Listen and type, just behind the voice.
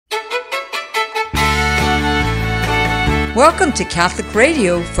Welcome to Catholic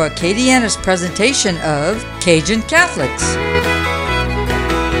Radio for Acadiana's presentation of Cajun Catholics.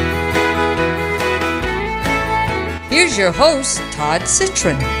 Here's your host, Todd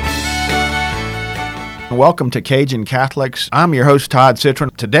Citron. Welcome to Cajun Catholics. I'm your host, Todd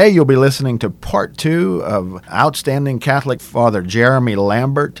Citron. Today you'll be listening to part 2 of outstanding Catholic Father Jeremy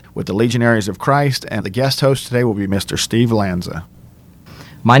Lambert with the Legionaries of Christ, and the guest host today will be Mr. Steve Lanza.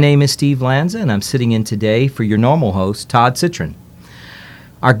 My name is Steve Lanza, and I'm sitting in today for your normal host, Todd Citron.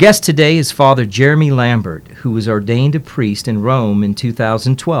 Our guest today is Father Jeremy Lambert, who was ordained a priest in Rome in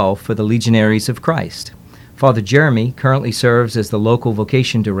 2012 for the Legionaries of Christ. Father Jeremy currently serves as the local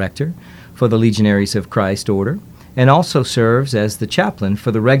vocation director for the Legionaries of Christ Order, and also serves as the chaplain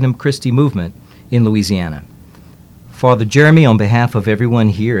for the Regnum Christi movement in Louisiana. Father Jeremy, on behalf of everyone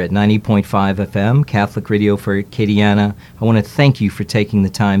here at 90.5 FM, Catholic Radio for Acadiana, I want to thank you for taking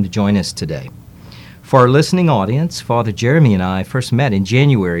the time to join us today. For our listening audience, Father Jeremy and I first met in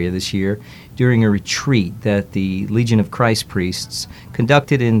January of this year during a retreat that the Legion of Christ priests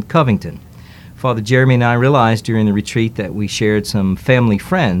conducted in Covington. Father Jeremy and I realized during the retreat that we shared some family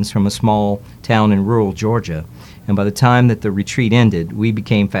friends from a small town in rural Georgia, and by the time that the retreat ended, we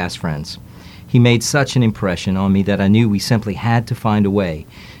became fast friends. He made such an impression on me that I knew we simply had to find a way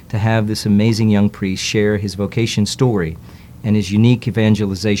to have this amazing young priest share his vocation story and his unique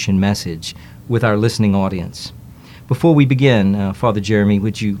evangelization message with our listening audience. Before we begin, Father Jeremy,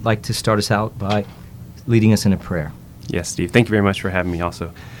 would you like to start us out by leading us in a prayer? Yes, Steve. Thank you very much for having me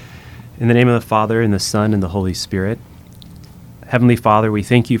also. In the name of the Father, and the Son, and the Holy Spirit. Heavenly Father, we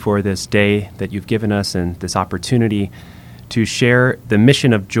thank you for this day that you've given us and this opportunity to share the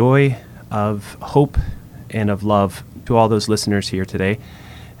mission of joy, of hope, and of love to all those listeners here today.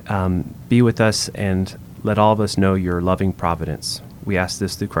 Be with us and let all of us know your loving providence. We ask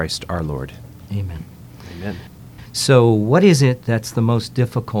this through Christ our Lord. Amen. Amen. So what is it that's the most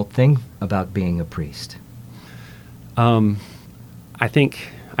difficult thing about being a priest? I think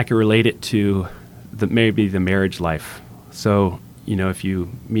I could relate it to maybe the marriage life. So, if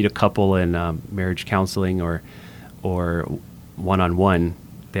you meet a couple in marriage counseling or one-on-one,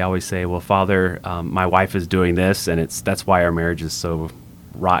 they always say, well, Father, my wife is doing this, and that's why our marriage is so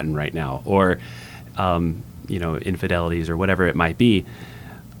rotten right now. Or, infidelities or whatever it might be.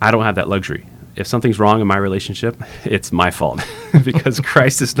 I don't have that luxury. If something's wrong in my relationship, it's my fault because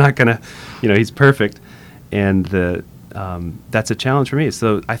Christ is not going to, he's perfect. And that's a challenge for me.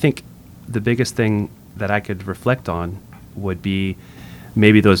 So I think the biggest thing that I could reflect on would be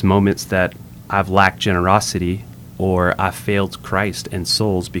maybe those moments that I've lacked generosity or I've failed Christ and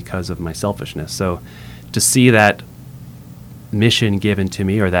souls because of my selfishness. So to see that mission given to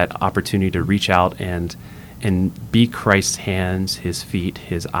me, or that opportunity to reach out and be Christ's hands, his feet,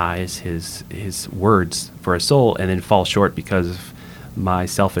 his eyes, his words for a soul, and then fall short because of my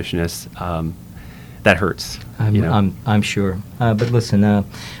selfishness, that hurts. I'm sure. But listen,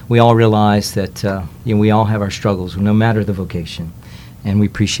 we all realize that we all have our struggles, no matter the vocation. And we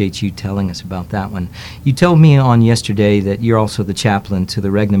appreciate you telling us about that one. You told me on yesterday that you're also the chaplain to the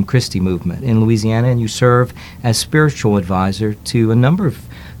Regnum Christi movement in Louisiana, and you serve as spiritual advisor to a number of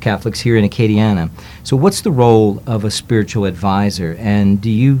Catholics here in Acadiana. So what's the role of a spiritual advisor, and do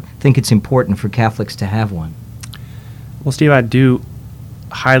you think it's important for Catholics to have one? Well, Steve, I do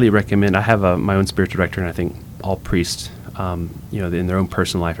highly recommend. I have my own spiritual director, and I think all priests, in their own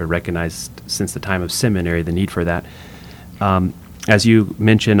personal life have recognized since the time of seminary the need for that. As you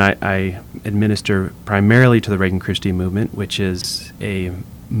mentioned, I administer primarily to the Regnum Christi movement, which is a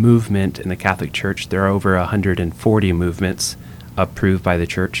movement in the Catholic Church. There are over 140 movements approved by the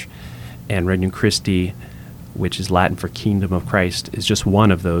Church, and Regnum Christi, which is Latin for Kingdom of Christ, is just one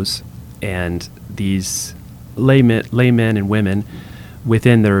of those. And these laymen and women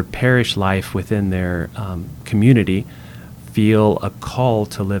within their parish life, within their community, feel a call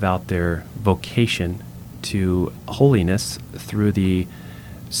to live out their vocation to holiness through the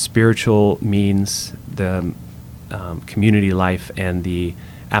spiritual means, the community life, and the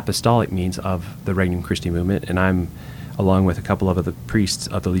apostolic means of the Regnum Christi movement. And I'm, along with a couple of other priests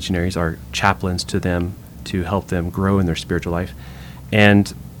of the Legionaries, are chaplains to them to help them grow in their spiritual life.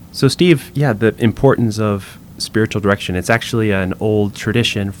 And so, Steve, the importance of spiritual direction, it's actually an old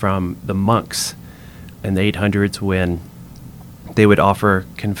tradition from the monks in the 800s when they would offer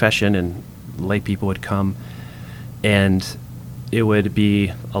confession and lay people would come, and it would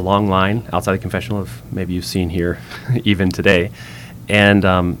be a long line outside the confessional, of maybe you've seen here even today, and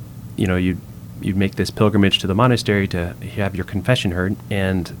you'd make this pilgrimage to the monastery to have your confession heard,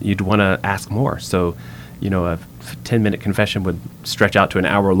 and you'd want to ask more. So a 10-minute confession would stretch out to an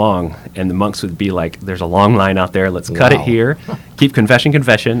hour long, and the monks would be like, there's a long line out there, let's cut it here, keep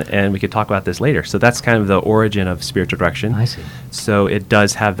confession, and we could talk about this later. So that's kind of the origin of spiritual direction. I see. So it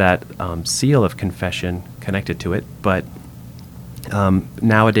does have that seal of confession connected to it, but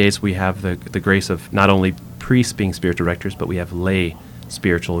nowadays we have the grace of not only priests being spiritual directors, but we have lay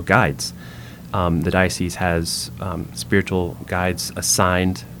spiritual guides. The diocese has spiritual guides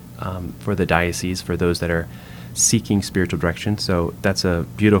assigned for the diocese for those that are seeking spiritual direction. So that's a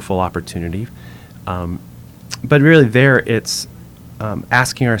beautiful opportunity. But really there it's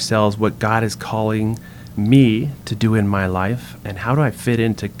asking ourselves what God is calling me to do in my life, and how do I fit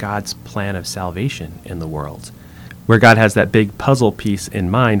into God's plan of salvation in the world, where God has that big puzzle piece in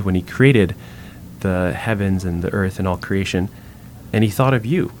mind when he created the heavens and the earth and all creation, and he thought of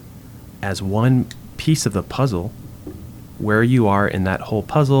you as one piece of the puzzle, where you are in that whole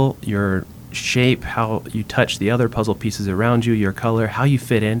puzzle, your shape, how you touch the other puzzle pieces around you, your color, how you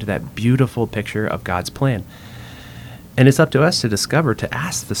fit into that beautiful picture of God's plan. And it's up to us to discover, to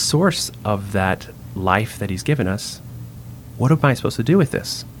ask the source of that life that he's given us, what am I supposed to do with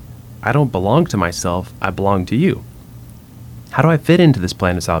this? I don't belong to myself, I belong to you. How do I fit into this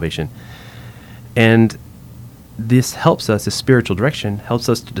plan of salvation? And this helps us, the spiritual direction helps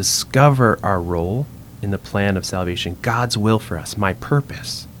us to discover our role in the plan of salvation, God's will for us, my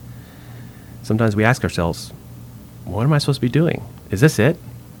purpose. Sometimes we ask ourselves, what am I supposed to be doing? Is this it?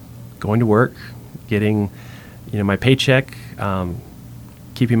 Going to work, getting my paycheck,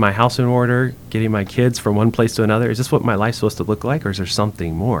 keeping my house in order, getting my kids from one place to another. Is this what my life's supposed to look like, or is there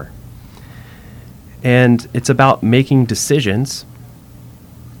something more? And it's about making decisions,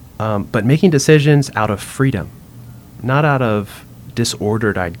 but making decisions out of freedom, not out of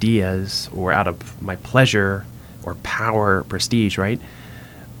disordered ideas or out of my pleasure or power or prestige, right?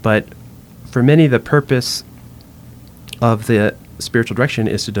 But for many, the purpose of the spiritual direction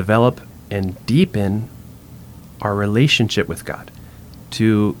is to develop and deepen our relationship with God,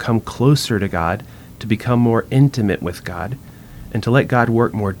 to come closer to God, to become more intimate with God, and to let God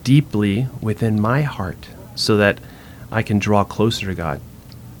work more deeply within my heart so that I can draw closer to God.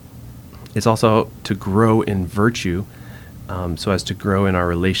 It's also to grow in virtue, so as to grow in our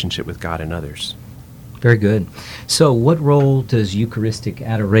relationship with God and others. Very good. So what role does Eucharistic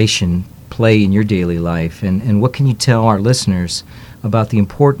adoration play in your daily life, and what can you tell our listeners about the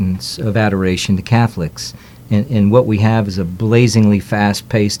importance of adoration to Catholics? And what we have is a blazingly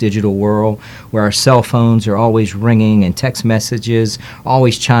fast-paced digital world where our cell phones are always ringing and text messages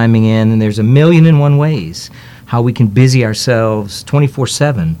always chiming in, and there's a million and one ways how we can busy ourselves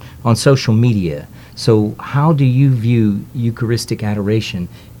 24/7 on social media. So how do you view Eucharistic adoration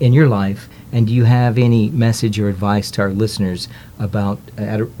in your life, and do you have any message or advice to our listeners about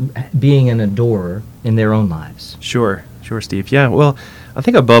being an adorer in their own lives? Sure, Steve. Yeah, well, I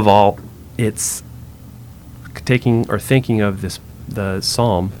think above all, it's taking or thinking of the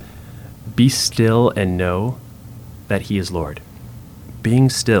psalm, be still and know that he is Lord. Being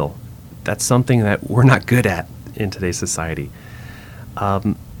still, that's something that we're not good at in today's society.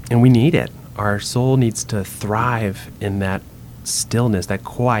 And we need it. Our soul needs to thrive in that stillness, that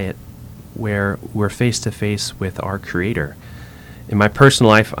quiet, where we're face to face with our Creator. In my personal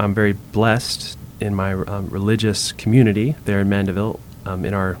life, I'm very blessed in my religious community there in Mandeville,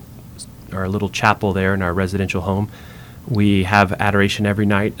 in our little chapel there in our residential home. We have adoration every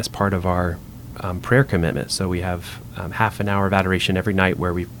night as part of our prayer commitment. So we have half an hour of adoration every night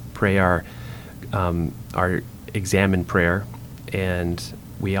where we pray our examen prayer, and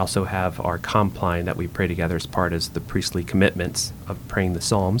we also have our compline that we pray together as part of the priestly commitments of praying the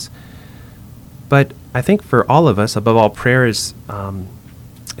Psalms. But I think for all of us, above all, prayer is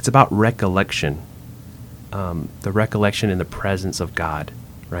it's about recollection, the recollection in the presence of God,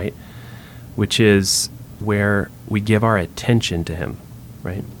 right? Which is where we give our attention to him,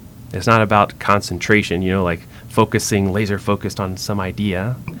 right? It's not about concentration, like focusing, laser focused on some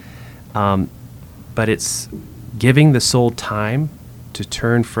idea, but it's giving the soul time to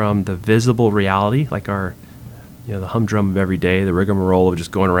turn from the visible reality, like our, the humdrum of every day, the rigmarole of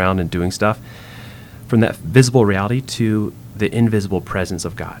just going around and doing stuff, from that visible reality to the invisible presence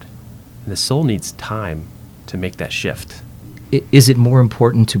of God. And the soul needs time to make that shift. Is it more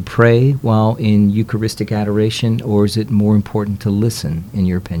important to pray while in Eucharistic adoration, or is it more important to listen, in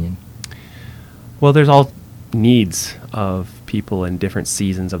your opinion? Well, there's all needs of people in different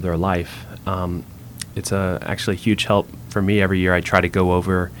seasons of their life. It's actually a huge help for me. Every year I try to go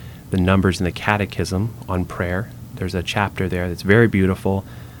over the numbers in the Catechism on prayer. There's a chapter there that's very beautiful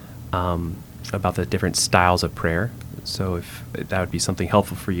about the different styles of prayer. So if that would be something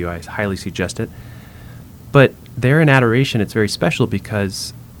helpful for you, I highly suggest it. But there in adoration, it's very special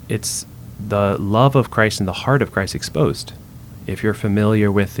because it's the love of Christ and the heart of Christ exposed. If you're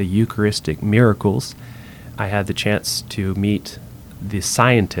familiar with the Eucharistic miracles, I had the chance to meet the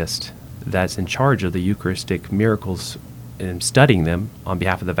scientist that's in charge of the Eucharistic miracles and studying them on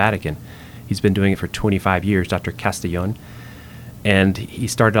behalf of the Vatican. He's been doing it for 25 years, Dr. Castellón, and he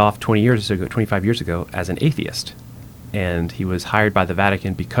started off 25 years ago as an atheist. And he was hired by the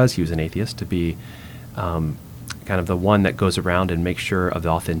Vatican because he was an atheist to be kind of the one that goes around and makes sure of the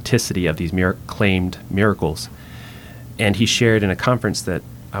authenticity of these claimed miracles. And he shared in a conference that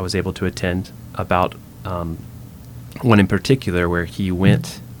I was able to attend about one in particular where he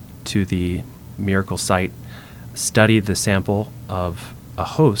went to the miracle site, studied the sample of a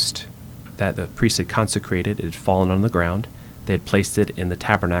host that the priest had consecrated. It had fallen on the ground. They had placed it in the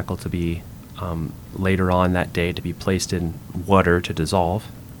tabernacle to be later on that day to be placed in water to dissolve,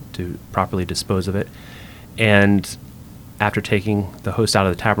 to properly dispose of it. And after taking the host out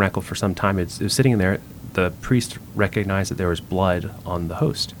of the tabernacle for some time, it was sitting in there. The priest recognized that there was blood on the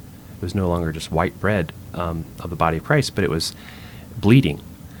host. It was no longer just white bread of the body of Christ, but it was bleeding.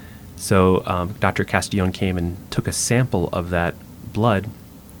 So Dr. Castellón came and took a sample of that blood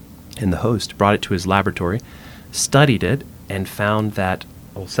in the host, brought it to his laboratory, studied it, and found that,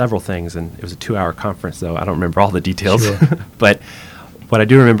 several things. And it was a 2-hour conference, though. I don't remember all the details. Sure. But what I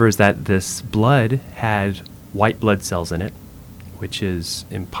do remember is that this blood had white blood cells in it, which is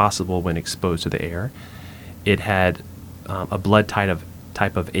impossible when exposed to the air. It had a blood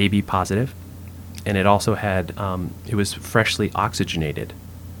type of AB positive, and it also had, it was freshly oxygenated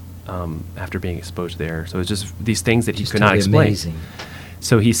after being exposed to the air. So it was just these things that he could not explain. Amazing.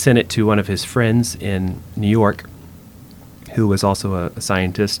 So he sent it to one of his friends in New York, who was also a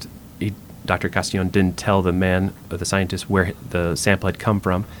scientist. Dr. Castellón didn't tell the man, or the scientist, where the sample had come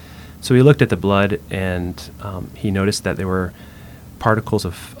from. So he looked at the blood, and he noticed that there were particles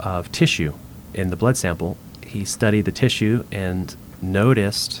of tissue in the blood sample. He studied the tissue and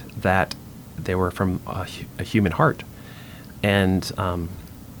noticed that they were from a human heart, and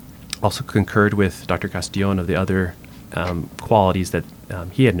also concurred with Dr. Castellón of the other qualities that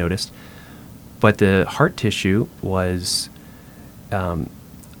he had noticed. But the heart tissue was,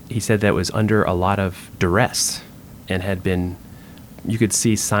 he said that was under a lot of duress and had been, you could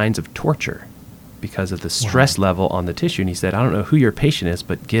see signs of torture because of the stress level on the tissue. And he said, I don't know who your patient is,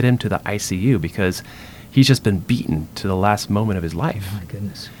 but get him to the ICU because he's just been beaten to the last moment of his life. Oh, my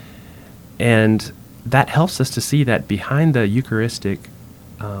goodness. And that helps us to see that behind the Eucharistic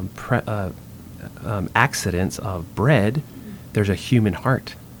accidents of bread, there's a human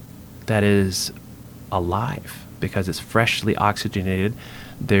heart that is alive because it's freshly oxygenated.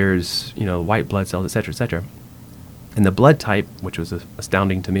 There's, white blood cells, et cetera, et cetera. And the blood type, which was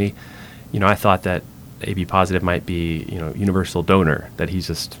astounding to me, I thought that AB positive might be, universal donor, that he's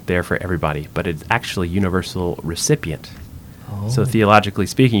just there for everybody, but it's actually universal recipient. Oh. So theologically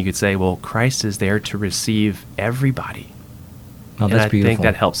speaking, you could say, well, Christ is there to receive everybody. Oh, and that's I beautiful. think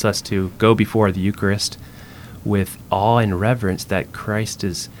that helps us to go before the Eucharist with awe and reverence that Christ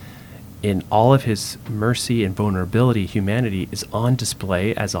is, in all of his mercy and vulnerability, humanity is on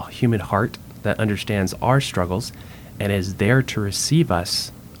display as a human heart that understands our struggles and is there to receive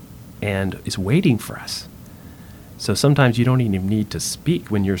us and is waiting for us. So sometimes you don't even need to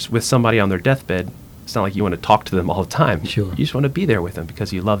speak when you're with somebody on their deathbed. It's not like you want to talk to them all the time. Sure. You just want to be there with them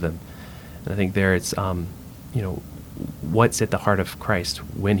because you love them. And I think there it's, what's at the heart of Christ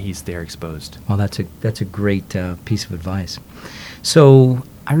when he's there exposed. Well, that's a great piece of advice. So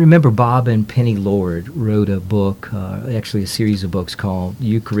I remember Bob and Penny Lord wrote a book, actually a series of books called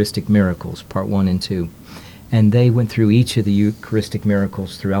Eucharistic Miracles, Part 1 and 2. And they went through each of the Eucharistic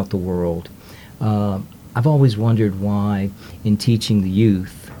miracles throughout the world. I've always wondered why, in teaching the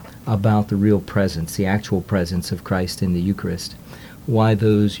youth about the real presence, the actual presence of Christ in the Eucharist, why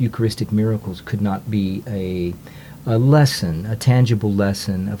those Eucharistic miracles could not be a lesson, a tangible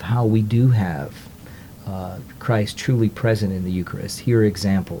lesson of how we do have Christ truly present in the Eucharist. Here are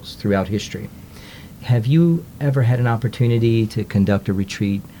examples throughout history. Have you ever had an opportunity to conduct a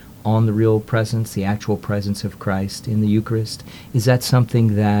retreat on the real presence, the actual presence of Christ in the Eucharist? Is that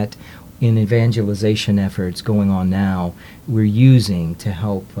something that in evangelization efforts going on now we're using to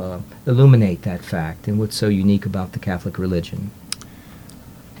help illuminate that fact and what's so unique about the Catholic religion?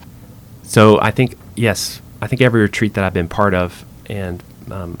 So I think, yes, I think every retreat that I've been part of and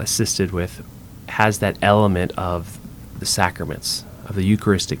assisted with has that element of the sacraments, of the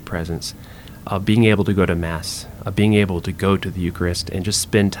Eucharistic presence, of being able to go to Mass, of being able to go to the Eucharist and just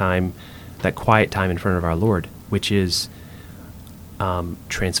spend time, that quiet time in front of our Lord, which is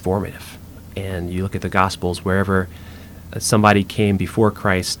transformative. And you look at the Gospels, wherever somebody came before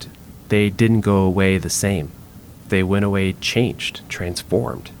Christ, they didn't go away the same. They went away changed,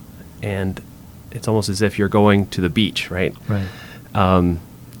 transformed. And it's almost as if you're going to the beach, right? Right.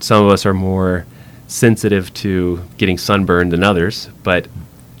 Some of us are more sensitive to getting sunburned than others, but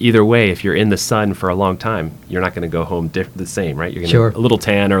either way, if you're in the sun for a long time, you're not going to go home the same, right? You're going to Sure. a little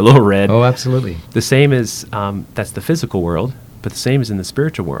tan or a little red. Oh, absolutely. The same is, that's the physical world, but the same is in the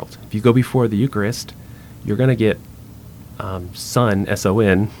spiritual world. If you go before the Eucharist, you're going to get sun,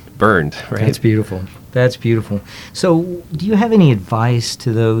 S-O-N, burned, right? That's beautiful. That's beautiful. So, do you have any advice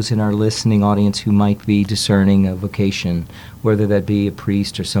to those in our listening audience who might be discerning a vocation, whether that be a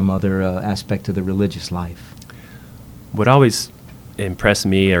priest or some other aspect of the religious life? What always impressed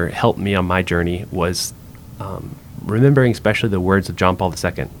me or helped me on my journey was remembering especially the words of John Paul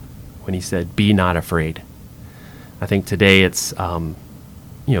II when he said, "Be not afraid." I think today it's,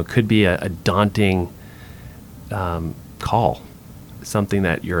 could be a daunting call, something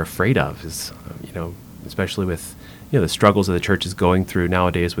that you're afraid of is, especially with, the struggles that the church is going through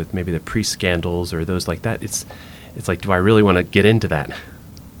nowadays with maybe the priest scandals or those like that. It's like, do I really want to get into that?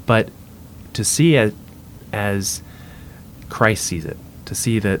 But to see it as Christ sees it, to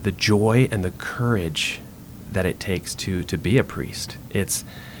see the joy and the courage that it takes to be a priest. It's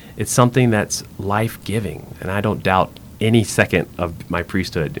something that's life-giving, and I don't doubt any second of my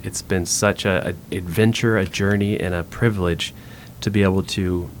priesthood. It's been such a adventure, a journey, and a privilege to be able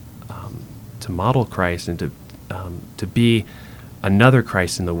to model Christ and to be another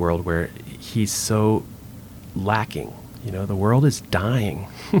Christ in the world where he's so lacking. The world is dying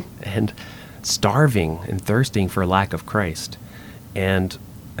and starving and thirsting for lack of Christ. And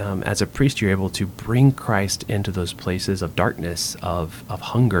as a priest, you're able to bring Christ into those places of darkness, of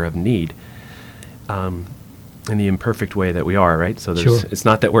hunger, of need, in the imperfect way that we are, right? So Sure. It's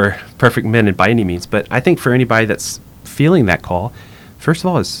not that we're perfect men by any means, but I think for anybody that's feeling that call, first of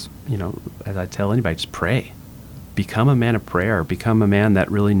all is, as I tell anybody, just pray. Become a man of prayer. Become a man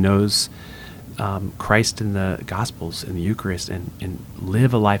that really knows Christ in the Gospels, in the Eucharist, and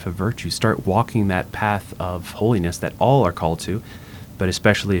live a life of virtue. Start walking that path of holiness that all are called to, but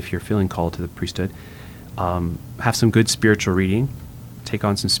especially if you're feeling called to the priesthood. Have some good spiritual reading. Take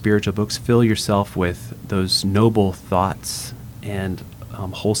on some spiritual books. Fill yourself with those noble thoughts and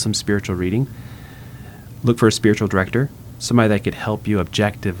wholesome spiritual reading. Look for a spiritual director, somebody that could help you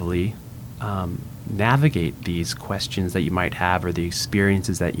objectively navigate these questions that you might have or the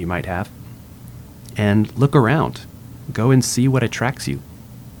experiences that you might have. And look around. Go and see what attracts you.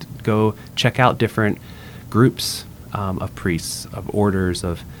 Go check out different groups of priests, of orders,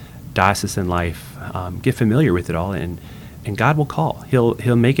 of diocesan life. Get familiar with it all, and God will call.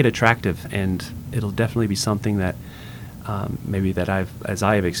 He'll make it attractive, and it'll definitely be something that maybe that as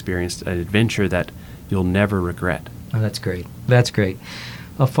I have experienced, an adventure that you'll never regret. Oh, that's great. That's great.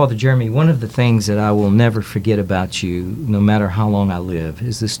 Father Jeremy, one of the things that I will never forget about you, no matter how long I live,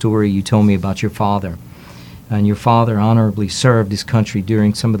 is the story you told me about your father. And your father honorably served his country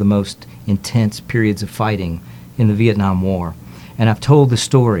during some of the most intense periods of fighting in the Vietnam War. And I've told the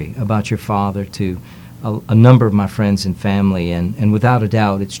story about your father to a number of my friends and family, and without a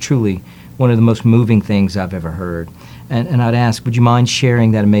doubt, it's truly one of the most moving things I've ever heard. And I'd ask, would you mind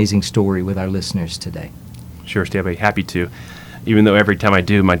sharing that amazing story with our listeners today? Sure, Steve, I'd be happy to. Even though every time I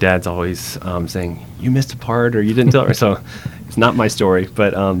do, my dad's always saying, "You missed a part," or "You didn't tell her." So it's not my story.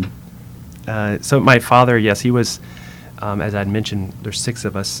 But so my father, yes, he was, as I'd mentioned, there's 6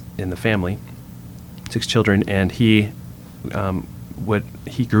 of us in the family, 6 children, and he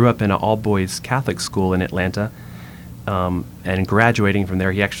grew up in an all-boys Catholic school in Atlanta, and graduating from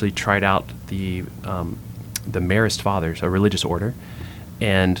there, he actually tried out the Marist Fathers, a religious order,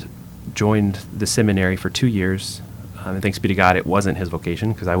 and joined the seminary for 2 years. And thanks be to God, it wasn't his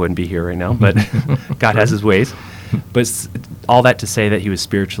vocation, because I wouldn't be here right now, but God has his ways. But all that to say that he was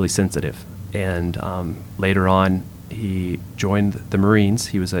spiritually sensitive. And later on, he joined the Marines.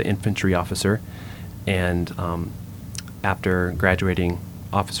 He was an infantry officer. And after graduating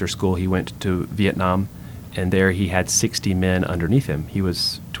officer school, he went to Vietnam. And there he had 60 men underneath him. He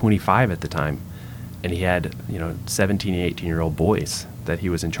was 25 at the time. And he had 17 and 18-year-old boys that he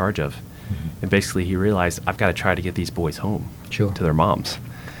was in charge of. And basically he realized, I've got to try to get these boys home Sure. to their moms.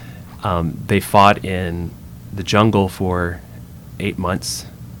 They fought in the jungle for 8 months,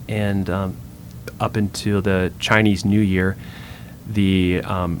 and up until the Chinese New Year,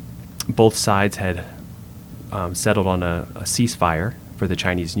 both sides had settled on a ceasefire for the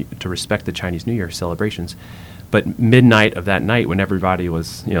to respect the Chinese New Year celebrations. But midnight of that night, when everybody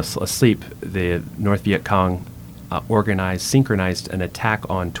was asleep, the North Viet Cong synchronized an attack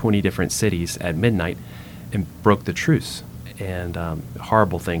on 20 different cities at midnight and broke the truce. And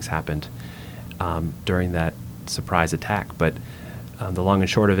horrible things happened during that surprise attack. But the long and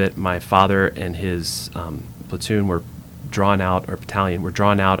short of it, my father and his platoon were battalion were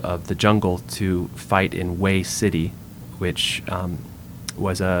drawn out of the jungle to fight in Hue City, which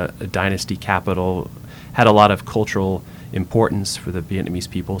was a dynasty capital, had a lot of cultural importance for the Vietnamese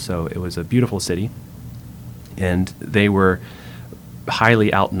people, so it was a beautiful city. And they were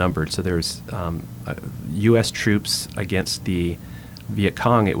highly outnumbered, so there was U.S. troops against the Viet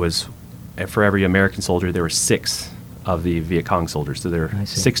Cong. It was, for every American soldier, there were 6 of the Viet Cong soldiers, so they were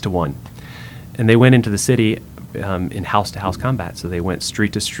 6 to 1. And they went into the city in house-to-house combat, so they went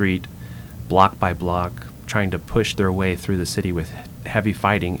street to street, block by block, trying to push their way through the city with heavy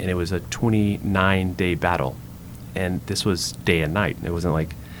fighting, and it was a 29-day battle. And this was day and night. It wasn't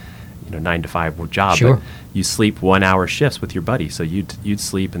like 9 to 5 job. Sure. But you sleep 1-hour shifts with your buddy, so you'd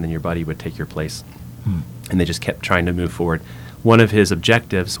sleep and then your buddy would take your place. And they just kept trying to move forward. One of his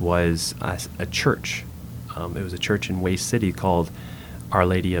objectives was a church. It was a church in Hue City called Our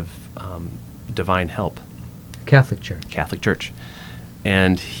Lady of Divine Help. Catholic Church.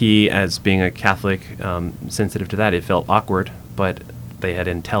 And he, as being a Catholic, sensitive to that, it felt awkward, but they had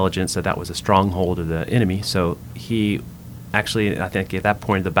intelligence that was a stronghold of the enemy. So he actually, I think at that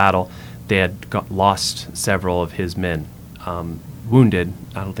point of the battle, they had lost several of his men, wounded.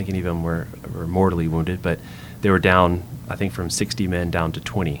 I don't think any of them were mortally wounded, but they were down, I think, from 60 men down to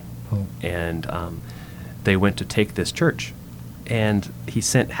 20. Oh. And they went to take this church. And he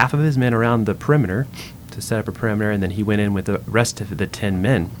sent half of his men around the perimeter to set up a perimeter, and then he went in with the rest of the 10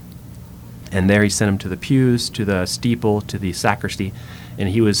 men. And there he sent them to the pews, to the steeple, to the sacristy, and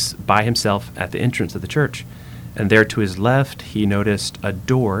he was by himself at the entrance of the church. And there to his left, he noticed a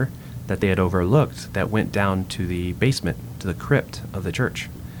door that they had overlooked that went down to the basement, to the crypt of the church.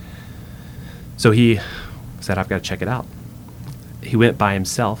 So he said, I've got to check it out. He went by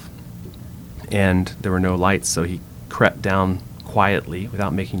himself, and there were no lights, so he crept down quietly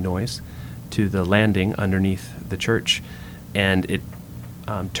without making noise to the landing underneath the church, and it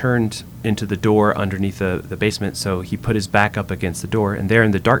turned into the door underneath the basement, so he put his back up against the door, and there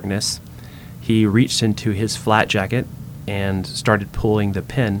in the darkness, he reached into his flat jacket and started pulling the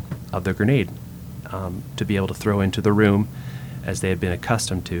pin of the grenade to be able to throw into the room as they had been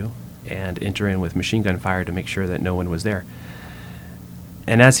accustomed to, and enter in with machine gun fire to make sure that no one was there.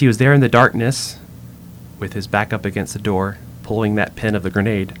 And as he was there in the darkness, with his back up against the door, pulling that pin of the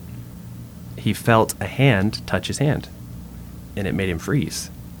grenade, he felt a hand touch his hand, and it made him freeze.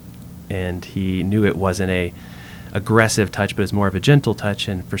 And he knew it wasn't a aggressive touch, but it was more of a gentle touch.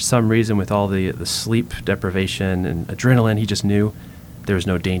 And for some reason, with all the sleep deprivation and adrenaline, he just knew there was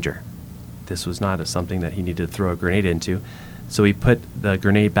no danger. This was not something that he needed to throw a grenade into. So he put the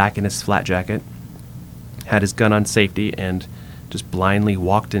grenade back in his flat jacket, had his gun on safety, and just blindly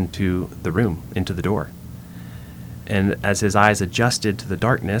walked into the room, into the door. And as his eyes adjusted to the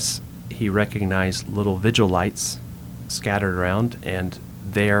darkness, he recognized little vigil lights scattered around, and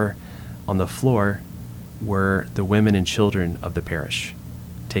there on the floor were the women and children of the parish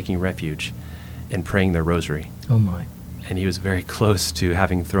taking refuge and praying their rosary. Oh my. And he was very close to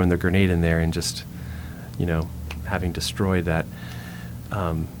having thrown the grenade in there and just, having destroyed that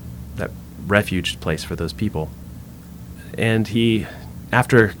refuge place for those people. And he,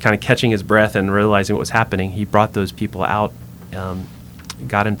 after kind of catching his breath and realizing what was happening, he brought those people out,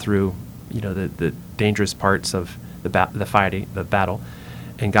 got him through, the dangerous parts of the battle,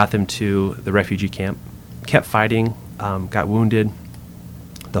 and got them to the refugee camp. Kept fighting, got wounded.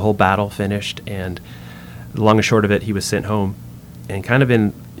 The whole battle finished, and the long and short of it, he was sent home. And kind of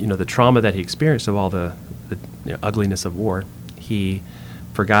in the trauma that he experienced of all the ugliness of war, he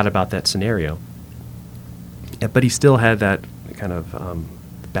forgot about that scenario. But he still had that kind of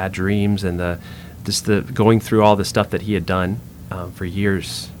bad dreams and the going through all the stuff that he had done for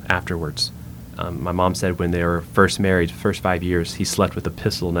years afterwards. My mom said when they were first married, first 5 years, he slept with a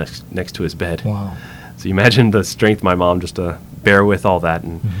pistol next to his bed. Wow. So you imagine the strength of my mom just to bear with all that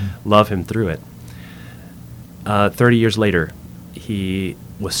and love him through it. 30 years later, he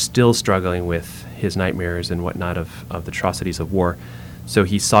was still struggling with his nightmares and whatnot of the atrocities of war. So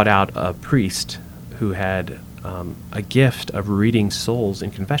he sought out a priest who had a gift of reading souls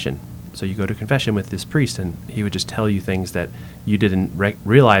in confession. So you go to confession with this priest, and he would just tell you things that you didn't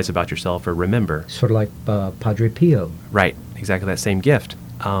realize about yourself or remember. Sort of like Padre Pio. Right, exactly that same gift.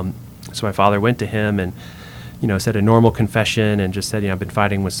 So my father went to him and, said a normal confession and just said, I've been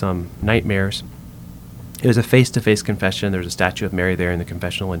fighting with some nightmares. It was a face-to-face confession. There was a statue of Mary there in the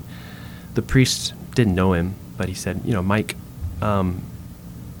confessional, and the priest didn't know him, but he said, Mike,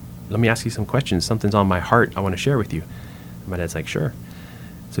 let me ask you some questions. Something's on my heart I want to share with you. And my dad's like, sure.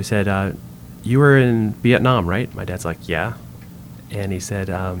 So he said, you were in Vietnam, right? My dad's like, yeah. And he said,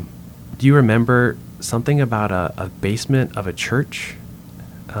 do you remember something about a basement of a church?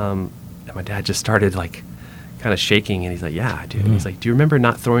 And my dad just started kind of shaking, and he's like, yeah, I do. And he's like, do you remember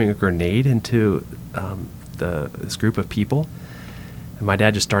not throwing a grenade into this group of people? And my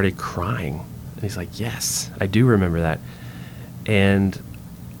dad just started crying. And he's like, yes, I do remember that. And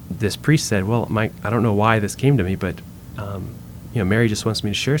this priest said, well, Mike, I don't know why this came to me, but Mary just wants me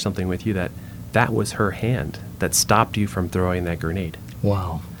to share something with you, that was her hand that stopped you from throwing that grenade.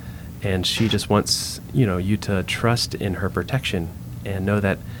 Wow. And she just wants, you to trust in her protection and know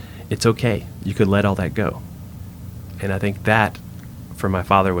that it's okay. You could let all that go. And I think that, for my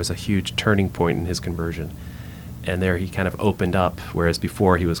father, was a huge turning point in his conversion. And there he kind of opened up, whereas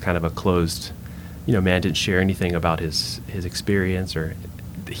before he was kind of a closed, man, didn't share anything about his experience, or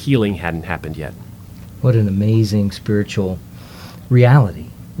the healing hadn't happened yet. What an amazing spiritual reality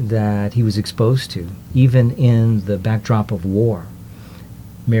that he was exposed to, even in the backdrop of war.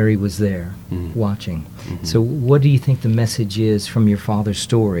 Mary was there watching. Mm-hmm. So what do you think the message is from your father's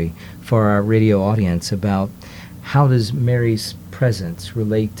story for our radio audience about how does Mary's presence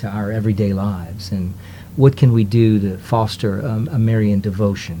relate to our everyday lives, and what can we do to foster a Marian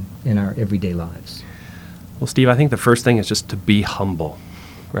devotion in our everyday lives? Well, Steve, I think the first thing is just to be humble,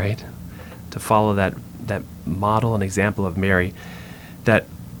 right? To follow that model and example of Mary, that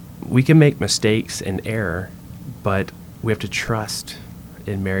we can make mistakes and error, but we have to trust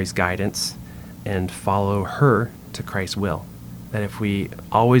in Mary's guidance and follow her to Christ's will. That if we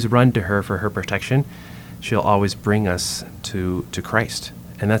always run to her for her protection, she'll always bring us to Christ.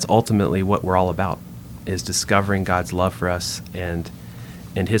 And that's ultimately what we're all about, is discovering God's love for us and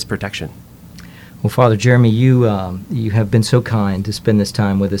his protection. Well, Father Jeremy, you have been so kind to spend this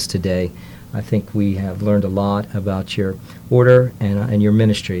time with us today. I think we have learned a lot about your order and your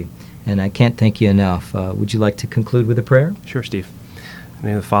ministry, and I can't thank you enough. Would you like to conclude with a prayer? Sure, Steve. In the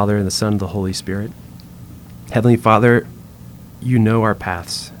name of the Father, and the Son, and the Holy Spirit. Heavenly Father, you know our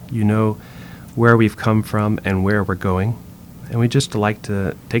paths. You know where we've come from and where we're going. And we'd just like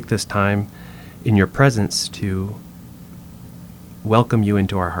to take this time in your presence to welcome you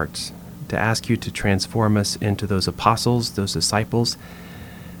into our hearts, to ask you to transform us into those apostles, those disciples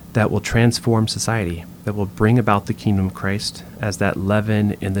that will transform society, that will bring about the kingdom of Christ as that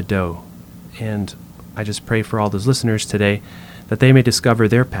leaven in the dough. And I just pray for all those listeners today that they may discover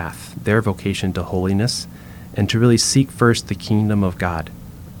their path, their vocation to holiness, and to really seek first the kingdom of God,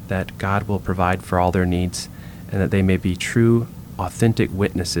 that God will provide for all their needs, and that they may be true, authentic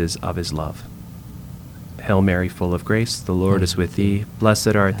witnesses of his love. Hail Mary, full of grace, the Lord is with thee.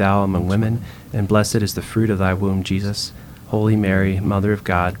 Blessed art thou among women, and blessed is the fruit of thy womb, Jesus. Holy Mary, Mother of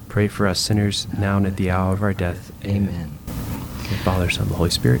God, pray for us sinners, now and at the hour of our death. Amen. Father, Son, and the Holy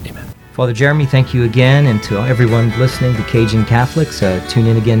Spirit. Amen. Father Jeremy, thank you again, and to everyone listening to Cajun Catholics, tune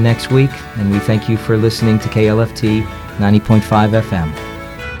in again next week, and we thank you for listening to KLFT 90.5 FM.